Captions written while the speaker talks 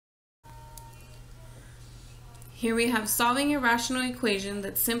Here we have solving a rational equation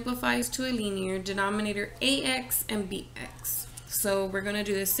that simplifies to a linear denominator ax and bx. So we're going to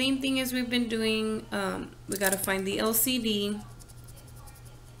do the same thing as we've been doing. We got to find the LCD.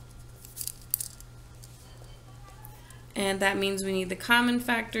 And that means we need the common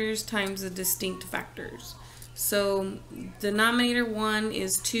factors times the distinct factors. So denominator 1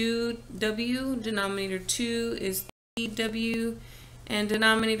 is 2w, denominator 2 is 3w, and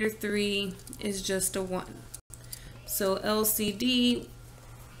denominator 3 is just a 1. So LCD,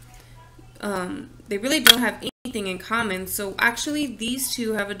 they really don't have anything in common. So actually these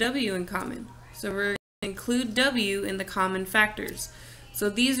two have a w in common. So we're going to include w in the common factors. So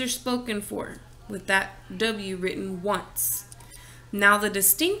these are spoken for with that w written once. Now the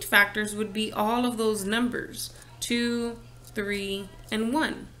distinct factors would be all of those numbers, 2, 3, and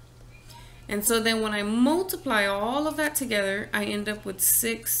 1. And so then when I multiply all of that together, I end up with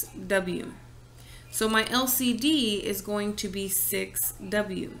 6w. So my LCD is going to be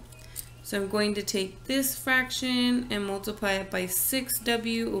 6w. So I'm going to take this fraction and multiply it by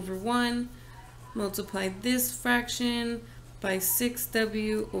 6w over 1, multiply this fraction by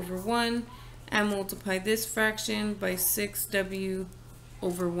 6w over 1, and multiply this fraction by 6w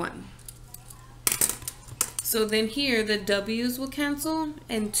over 1. So then here the w's will cancel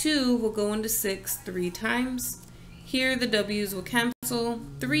and 2 will go into 6 3 times. Here the w's will cancel,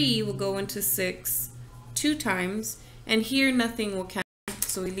 3 will go into 6 2 times, and here nothing will cancel,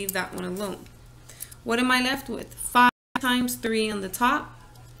 so we leave that one alone. What am I left with? 5 times 3 on the top,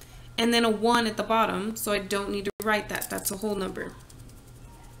 and then a 1 at the bottom, so I don't need to write that. That's a whole number.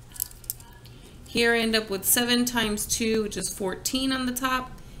 Here I end up with 7 times 2, which is 14 on the top,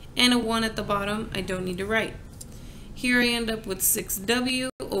 and a 1 at the bottom. I don't need to write. Here I end up with 6w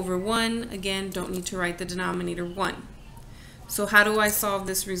over 1. Again, don't need to write the denominator 1. So how do I solve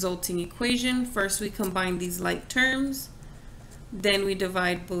this resulting equation? First we combine these like terms, then we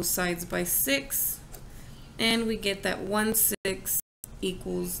divide both sides by 6, and we get that 1/6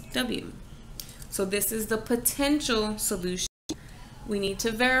 equals w. So this is the potential solution. We need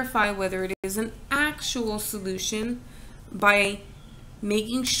to verify whether it is an actual solution by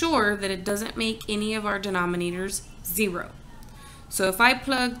making sure that it doesn't make any of our denominators 0. So if I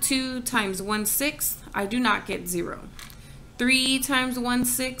plug 2 times 1/6, I do not get 0. 3 times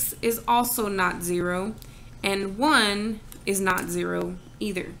 1/6 is also not 0, and 1 is not 0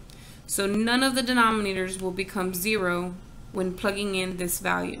 either. So none of the denominators will become 0 when plugging in this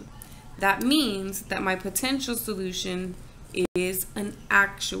value. That means that my potential solution is an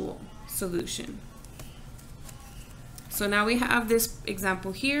actual solution. So now we have this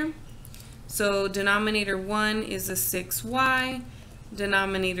example here. So denominator 1 is a 6y,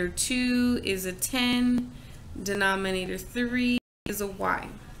 denominator 2 is a 10, denominator 3 is a y.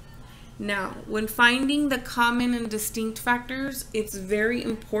 Now, when finding the common and distinct factors, it's very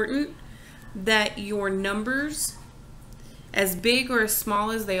important that your numbers, as big or as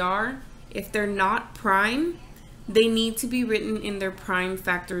small as they are, if they're not prime, they need to be written in their prime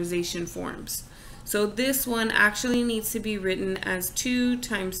factorization forms. So this one actually needs to be written as 2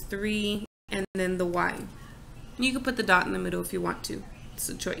 times 3 and then the y. You can put the dot in the middle if you want to. It's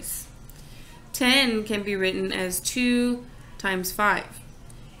a choice. 10 can be written as 2 times 5.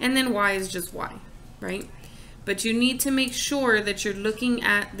 And then y is just y, right? But you need to make sure that you're looking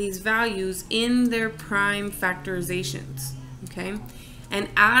at these values in their prime factorizations, okay? And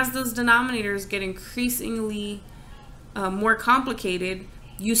as those denominators get increasingly more complicated,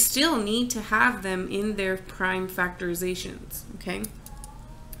 you still need to have them in their prime factorizations, okay?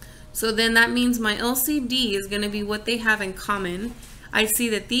 So then that means my LCD is going to be what they have in common. I see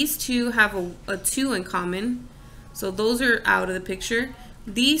that these two have a 2 in common, so those are out of the picture.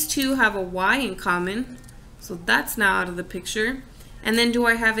 These two have a y in common, so that's now out of the picture. And then do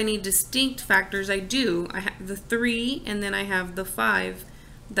I have any distinct factors? I do. I have the 3 and then I have the 5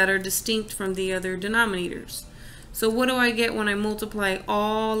 that are distinct from the other denominators. So what do I get when I multiply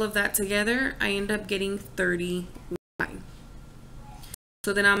all of that together? I end up getting 30y.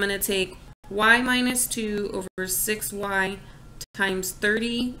 So then I'm going to take y minus 2 over 6y times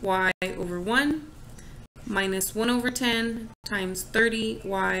 30y over 1 minus 1 over 10 times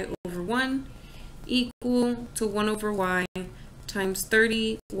 30y over 1 equal to 1 over y times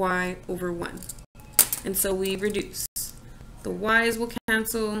 30y over 1. And so we reduce. The y's will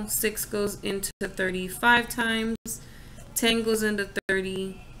cancel, 6 goes into 35 times, 10 goes into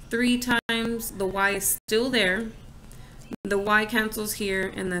 33 times, the y is still there, the y cancels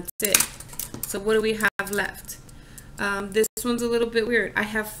here, and that's it. So what do we have left? This one's a little bit weird. I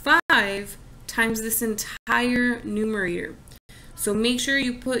have 5 times this entire numerator. So make sure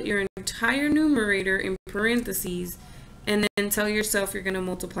you put your entire numerator in parentheses, and then tell yourself you're going to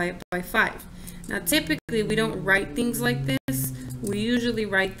multiply it by 5. Now typically we don't write things like this. We usually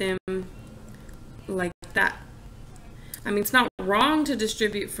write them like that. I mean, it's not wrong to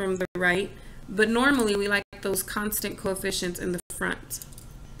distribute from the right, but normally we like those constant coefficients in the front.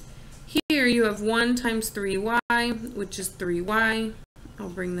 Here you have 1 times 3y, which is 3y. I'll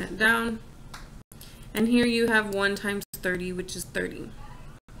bring that down. And here you have 1 times 30, which is 30.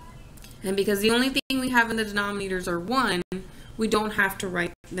 And because the only thing we have in the denominators are 1, we don't have to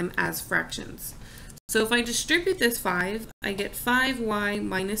write them as fractions. So if I distribute this 5, I get 5y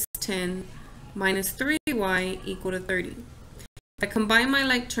minus 10 minus 3y equal to 30. If I combine my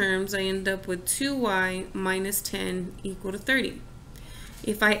like terms, I end up with 2y minus 10 equal to 30.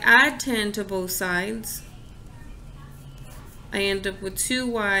 If I add 10 to both sides, I end up with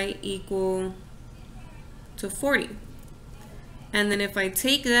 2y equal to 40. And then if I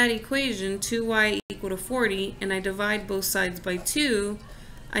take that equation, 2y equal to 40, and I divide both sides by 2,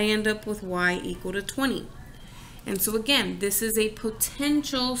 I end up with y equal to 20. And so again, this is a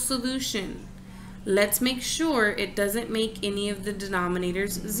potential solution. Let's make sure it doesn't make any of the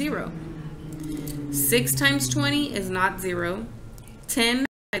denominators 0. 6 times 20 is not 0. 10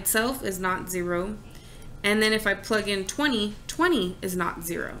 itself is not 0. And then if I plug in 20, 20 is not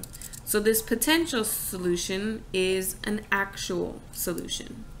 0. So this potential solution is an actual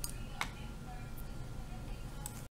solution.